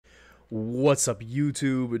What's up,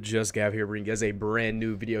 YouTube? JustGav here, bringing you guys a brand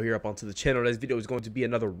new video here up onto the channel. This video is going to be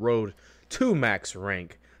another Road to Max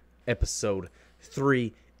Rank, Episode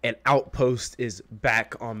 3, and Outpost is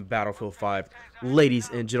back on Battlefield 5. Ladies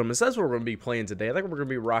and gentlemen, so that's what we're going to be playing today. I think we're going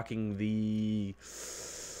to be rocking the...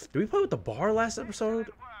 Did we play with the bar last episode?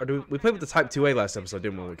 Or we played with the Type 2A last episode,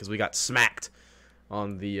 didn't we? Because we got smacked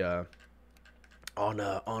on the...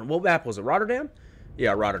 on what map was it? Rotterdam?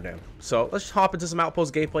 Yeah, Rotterdam. So let's just hop into some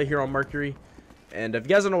Outpost gameplay here on Mercury. And if you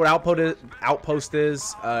guys don't know what Outpost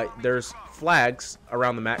is, there's flags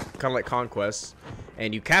around the map, kind of like conquests,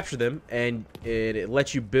 and you capture them, and it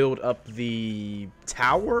lets you build up the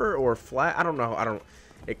tower or flag. I don't know. I don't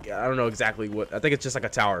know exactly what. I think it's just like a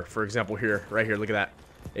tower. For example, here, right here, look at that.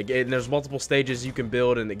 And there's multiple stages you can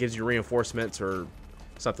build, and it gives you reinforcements or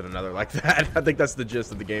something or another like that. I think that's the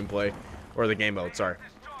gist of the gameplay, or the game mode. Sorry.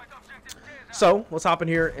 So, let's hop in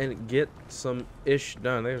here and get some ish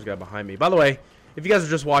done. There's a guy behind me. By the way, if you guys are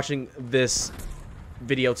just watching this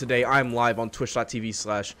video today, I'm live on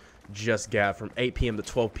twitch.tv/JustGav from 8 p.m. to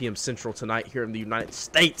 12 p.m. Central tonight here in the United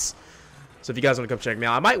States. So if you guys want to come check me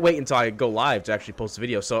out, I might wait until I go live to actually post a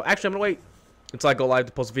video. So actually, I'm going to wait until I go live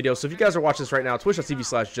to post a video. So if you guys are watching this right now,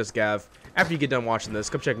 twitch.tv/JustGav. After you get done watching this,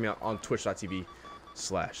 come check me out on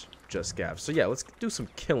twitch.tv/JustGav. So yeah, let's do some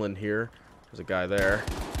killing here. There's a guy there.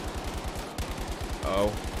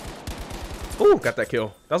 Oh. Oh, got that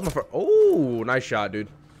kill. That was my first. Oh, nice shot, dude.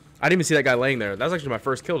 I didn't even see that guy laying there. That was actually my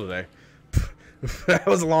first kill today. That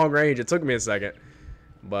was long range. It took me a second.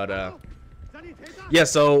 But, yeah,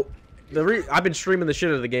 so I've been streaming the shit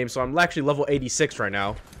out of the game, so I'm actually level 86 right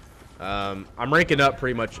now. I'm ranking up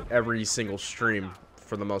pretty much every single stream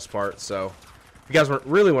for the most part. So, if you guys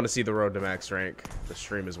really want to see the road to max rank, the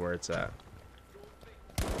stream is where it's at.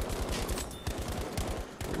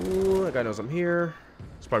 Ooh, that guy knows I'm here.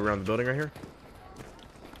 He's probably around the building right here.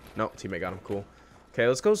 No, teammate got him. Cool. Okay,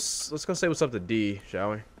 let's go say what's up to D, shall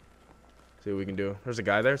we? See what we can do. There's a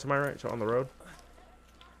guy there to my right, on the road.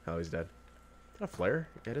 Oh, he's dead. Is that a flare?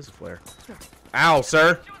 Yeah, it is a flare. Ow,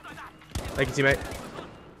 sir. Thank you, teammate.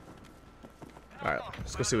 All right,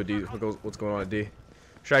 let's go see what's going on at D.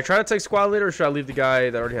 Should I try to take squad leader, or should I leave the guy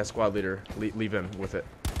that already has squad leader? Leave him with it.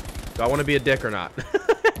 Do I want to be a dick or not?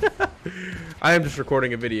 I am just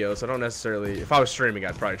recording a video, so I don't necessarily... If I was streaming,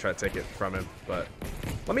 I'd probably try to take it from him, but...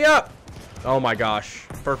 Let me up! Oh my gosh.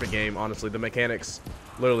 Perfect game, honestly. The mechanics,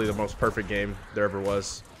 literally the most perfect game there ever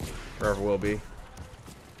was, or ever will be.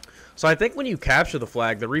 So I think when you capture the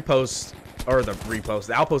flag, the outpost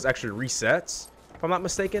actually resets, if I'm not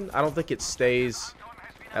mistaken. I don't think it stays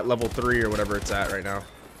at level 3 or whatever it's at right now.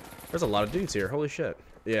 There's a lot of dudes here. Holy shit.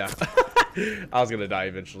 Yeah. I was gonna die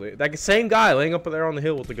eventually. That same guy laying up there on the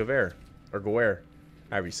hill with the Gaver. Or Gawer.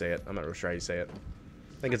 However you say it. I'm not really sure how you say it.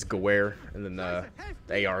 I think it's Gawer. And then the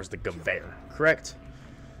AR is the Gaver. Correct?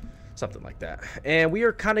 Something like that. And we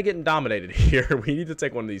are kind of getting dominated here. We need to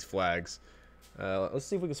take one of these flags. Let's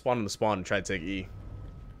see if we can spawn in the spawn and try to take E.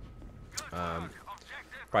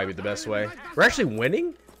 Probably be the best way. We're actually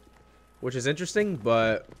winning, which is interesting.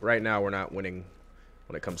 But right now we're not winning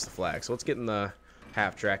when it comes to flags. So let's get in the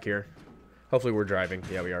half track here. Hopefully we're driving.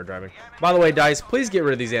 Yeah, we are driving. By the way, Dice, please get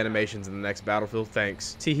rid of these animations in the next Battlefield.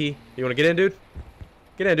 Thanks. Teehee. You want to get in, dude?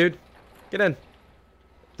 Get in, dude. Get in.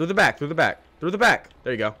 Through the back. Through the back. Through the back.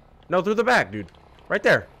 There you go. No, through the back, dude. Right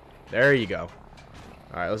there. There you go.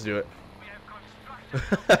 All right, let's do it.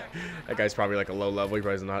 That guy's probably like a low level. He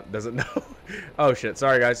probably doesn't know. Oh, shit.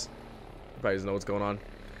 Sorry, guys. He probably doesn't know what's going on.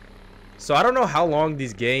 So I don't know how long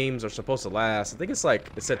these games are supposed to last. I think it's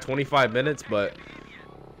like, it said 25 minutes, but...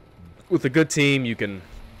 with a good team, you can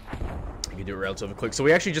do it relatively quick. So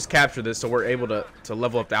we actually just captured this, so we're able to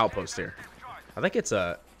level up the outpost here. I think it's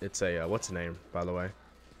a what's the name, by the way?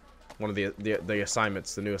 One of the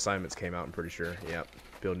assignments, the new assignments came out. I'm pretty sure. Yep.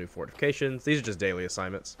 Build new fortifications. These are just daily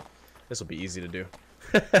assignments. This will be easy to do.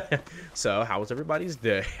 So how was everybody's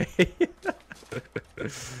day?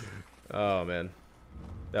 Oh man,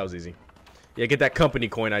 that was easy. Yeah, get that company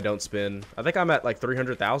coin I don't spend. I think I'm at like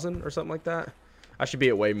 300,000 or something like that. I should be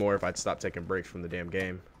at way more if I'd stop taking breaks from the damn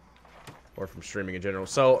game. Or from streaming in general.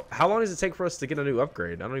 So, how long does it take for us to get a new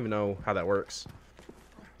upgrade? I don't even know how that works.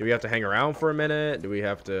 Do we have to hang around for a minute? Do we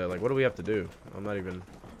have to, like, what do we have to do? I'm not even...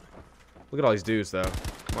 Look at all these dudes, though.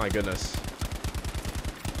 My goodness.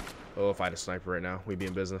 Oh, if I had a sniper right now, we'd be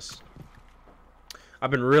in business.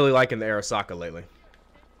 I've been really liking the Arasaka lately.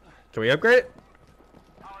 Can we upgrade it?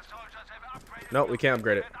 No, we can't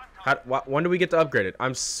upgrade it. When do we get to upgrade it?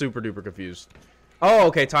 I'm super duper confused. Oh,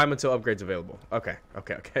 okay. Time until upgrade's available. Okay.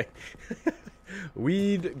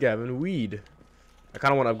 Weed, Gavin, weed. I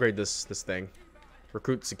kind of want to upgrade this thing.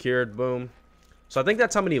 Recruit secured. Boom. So I think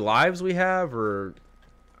that's how many lives we have, or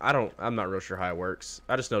I'm not real sure how it works.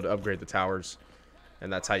 I just know to upgrade the towers,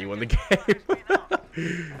 and that's how you win the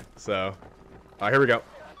game. So, here we go.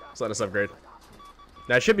 Let's let us upgrade.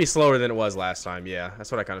 Now it should be slower than it was last time. Yeah,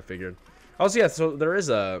 that's what I kind of figured. Also, yeah. So there is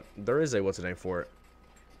a what's the name for it?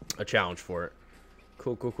 A challenge for it.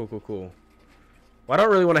 Cool. Well, I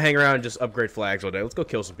don't really want to hang around and just upgrade flags all day. Let's go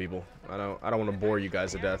kill some people. I don't want to bore you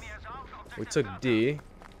guys to death. We took D.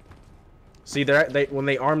 See, when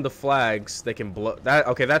they arm the flags, they can blow that.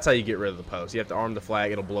 Okay, that's how you get rid of the post. You have to arm the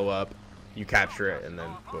flag, it'll blow up, you capture it, and then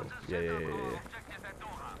boom. Yeah.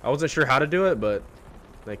 I wasn't sure how to do it, but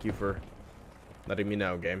thank you for letting me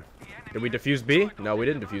know, game. Did we defuse B? No, we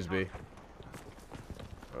didn't defuse B.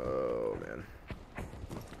 Oh man,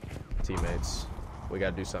 teammates, we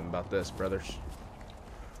gotta do something about this, brothers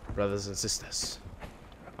and sisters.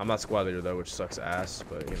 I'm not squad leader though, which sucks ass,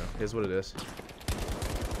 but you know, here's what it is.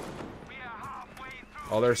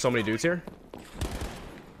 Oh, there's so many dudes here.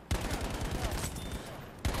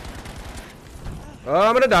 Oh,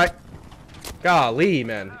 I'm gonna die. Golly,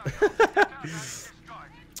 man.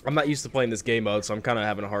 I'm not used to playing this game mode, so I'm kind of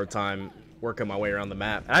having a hard time working my way around the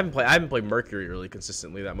map. I haven't played Mercury really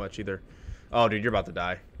consistently that much either. Oh, dude, you're about to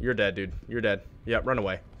die. You're dead, dude. You're dead. Yep, run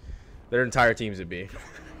away. Their entire team's at B.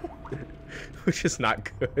 Which is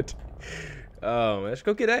not good. Oh, let's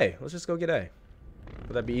go get A. Let's just go get A.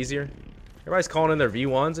 Would that be easier? Everybody's calling in their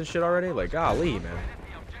V1s and shit already? Like, golly, man.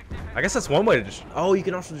 I guess that's one way to just... Oh, you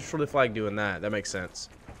can also destroy the flag doing that. That makes sense.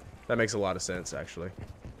 That makes a lot of sense, actually.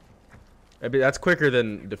 Maybe that's quicker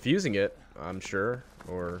than defusing it, I'm sure.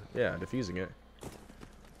 Or, yeah, defusing it.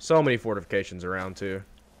 So many fortifications around, too.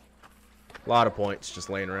 A lot of points just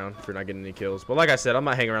laying around if you're not getting any kills. But like I said, I'm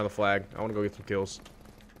not hanging around the flag. I want to go get some kills.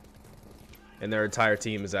 And their entire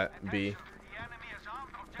team is at B.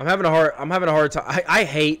 I'm having a hard time. I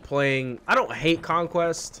hate playing. I don't hate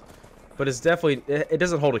Conquest, but it's definitely, it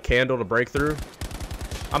doesn't hold a candle to Breakthrough.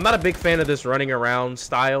 I'm not a big fan of this running around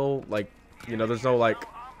style. Like, you know, there's no like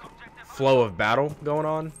flow of battle going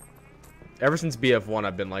on. Ever since BF1,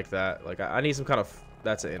 I've been like that. Like, I need some kind of...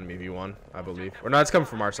 That's an enemy V1, I believe. Or no, it's coming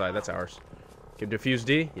from our side. That's ours. Can we defuse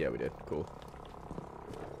D? Yeah, we did. Cool.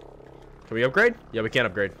 Can we upgrade? Yeah, we can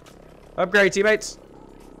upgrade. Upgrade, teammates.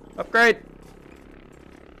 Upgrade.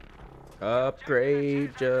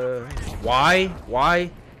 Upgrade. Why?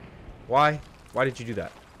 Why did you do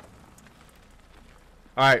that?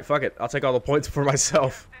 Alright, fuck it. I'll take all the points for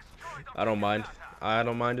myself. I don't mind. I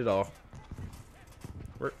don't mind at all.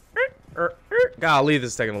 Golly,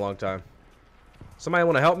 this is taking a long time. Somebody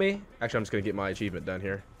want to help me? Actually, I'm just going to get my achievement done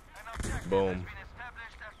here. Boom.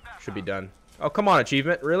 Should be done. Oh, come on,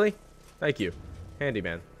 achievement. Really? Thank you.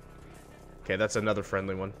 Handyman. Okay, that's another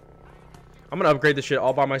friendly one. I'm going to upgrade this shit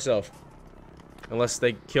all by myself. Unless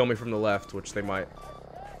they kill me from the left, which they might.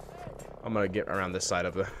 I'm going to get around this side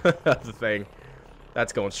of the, of the thing.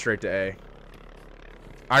 That's going straight to A.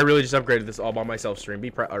 I really just upgraded this all by myself, stream.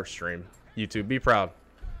 Be proud. Or stream. YouTube. Be proud.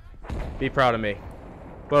 Be proud of me.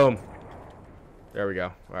 Boom. There we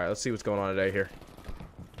go. Alright, let's see what's going on today here.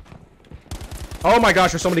 Oh my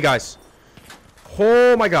gosh, there's so many guys.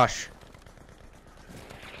 Oh my gosh.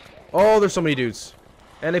 Oh, there's so many dudes.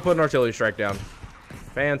 And they put an artillery strike down.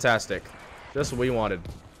 Fantastic. Just what we wanted.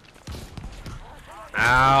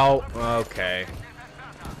 Ow. Okay.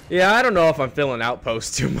 Yeah, I don't know if I'm feeling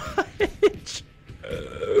Outpost too much.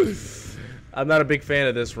 I'm not a big fan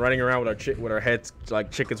of this running around with our heads,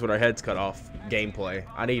 like chickens with our heads cut off gameplay.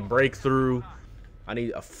 I need Breakthrough. I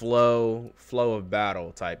need a flow of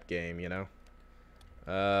battle type game, you know.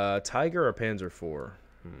 Tiger or Panzer IV?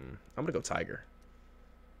 I'm gonna go Tiger.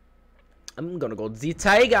 I'm gonna go the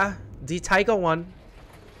Tiger. The Tiger one.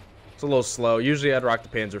 It's a little slow. Usually I'd rock the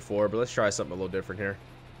Panzer IV, but let's try something a little different here.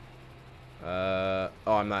 Oh,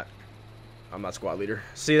 I'm not squad leader.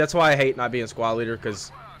 See, that's why I hate not being squad leader,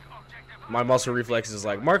 because my muscle reflex is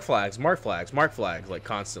like mark flags, like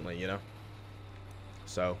constantly, you know.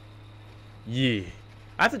 So, yeah.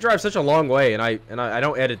 I have to drive such a long way, and I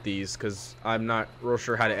don't edit these because I'm not real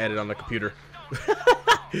sure how to edit on the computer.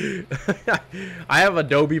 I have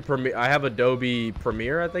Adobe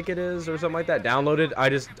Premiere. I think it is, or something like that, downloaded.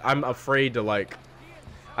 I'm afraid to like.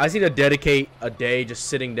 I just need to dedicate a day just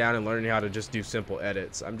sitting down and learning how to just do simple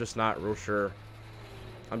edits. I'm just not real sure.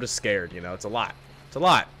 I'm just scared, you know. It's a lot. It's a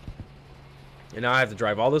lot. And now I have to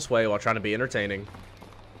drive all this way while trying to be entertaining.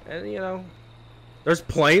 And you know. There's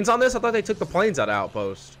planes on this? I thought they took the planes out of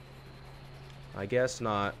Outpost. I guess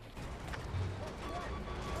not.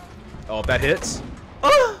 Oh, if that hits.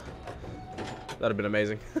 Oh! That'd have been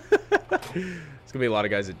amazing. There's going to be a lot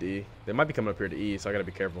of guys at D. They might be coming up here to E, so I got to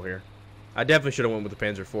be careful here. I definitely should have went with the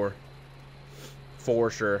Panzer IV. For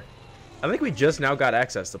sure. I think we just now got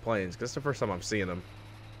access to planes, because it's the first time I'm seeing them.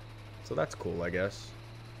 So that's cool, I guess.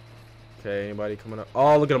 Okay, anybody coming up?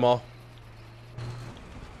 Oh, look at them all.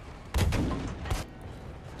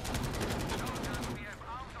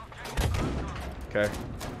 Okay,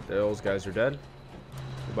 those guys are dead.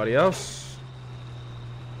 Anybody else?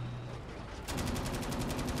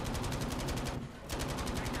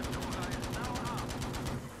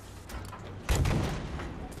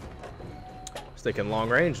 Sticking long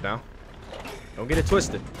range now. Don't get it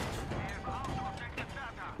twisted.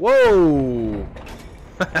 Whoa!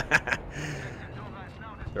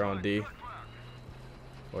 They're on D.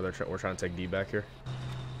 Or we're trying to take D back here.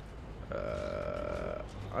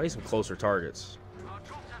 I need some closer targets.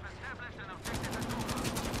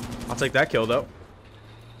 I'll take that kill though.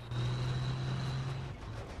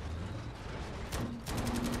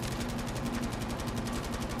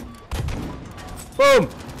 Boom!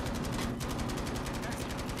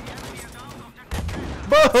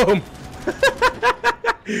 Boom!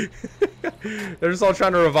 They're just all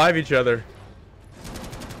trying to revive each other.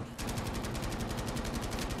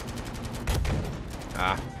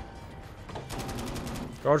 Ah.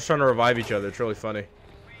 They're all just trying to revive each other. It's really funny.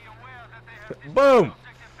 Boom!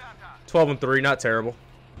 12-3, not terrible.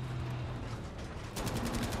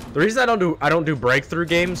 The reason I don't do breakthrough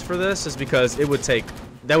games for this is because it would take,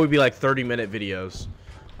 that would be like 30-minute videos.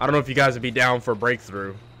 I don't know if you guys would be down for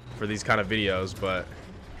breakthrough for these kind of videos, but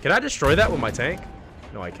can I destroy that with my tank?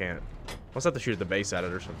 No, I can't. I must have to shoot at the base at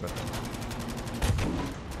it or something.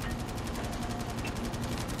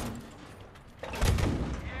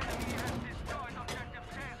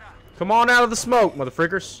 Come on out of the smoke,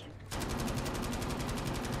 motherfrickers.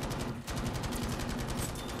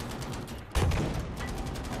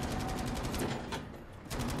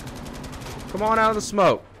 Come on out of the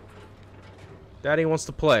smoke. Daddy wants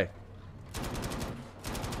to play.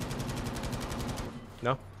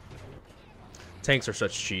 No? Tanks are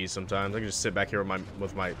such cheese sometimes. I can just sit back here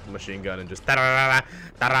with my machine gun and just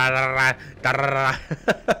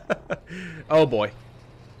oh boy.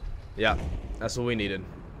 Yeah, that's what we needed.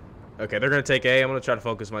 Okay, they're gonna take A. I'm gonna try to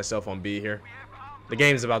focus myself on B here. The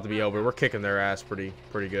game's about to be over. We're kicking their ass pretty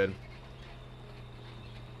good.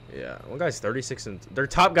 Yeah, one guy's 36 and their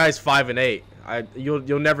top guy's 5 and 8.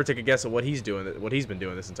 You'll never take a guess at what he's doing, what he's been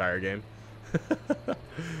doing this entire game.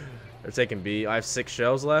 They're taking B. I have 6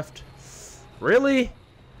 shells left. Really?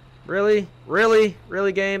 Really? Really?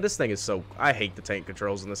 Really, game? This thing is so... I hate the tank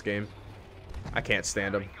controls in this game. I can't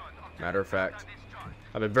stand them. Matter of fact.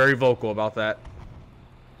 I've been very vocal about that.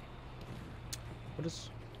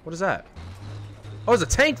 What is that? Oh, there's a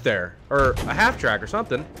tank there. Or a half-track or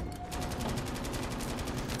something.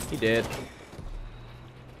 He did.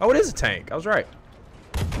 Oh, it is a tank. I was right.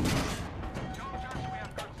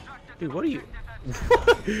 Dude, what are you...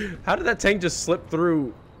 How did that tank just slip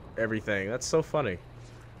through everything? That's so funny.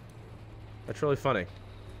 That's really funny.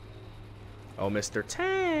 Oh, Mr.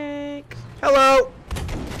 Tank. Hello.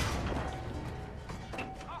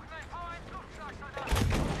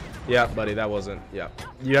 Yeah, buddy, that wasn't... Yeah.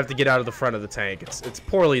 You have to get out of the front of the tank. It's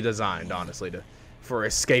poorly designed, honestly, for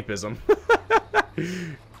escapism.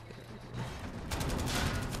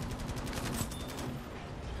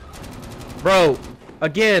 Bro,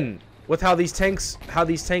 again, with how these tanks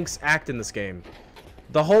act in this game.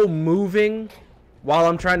 The whole moving while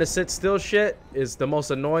I'm trying to sit still shit is the most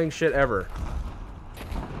annoying shit ever.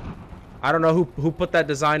 I don't know who put that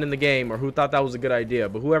design in the game or who thought that was a good idea,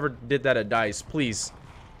 but whoever did that at DICE, please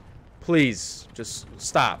just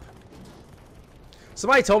stop.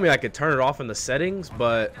 Somebody told me I could turn it off in the settings,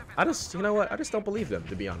 but I just, you know what? I just don't believe them,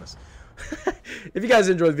 to be honest. If you guys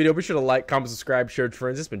enjoyed the video, be sure to like, comment, subscribe, share with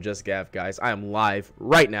friends. It's been JustGav, guys. I am live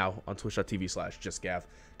right now on twitch.tv/JustGav.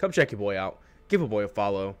 Come check your boy out. Give a boy a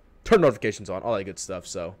follow. Turn notifications on. All that good stuff.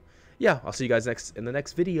 So, yeah, I'll see you guys in the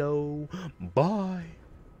next video. Bye.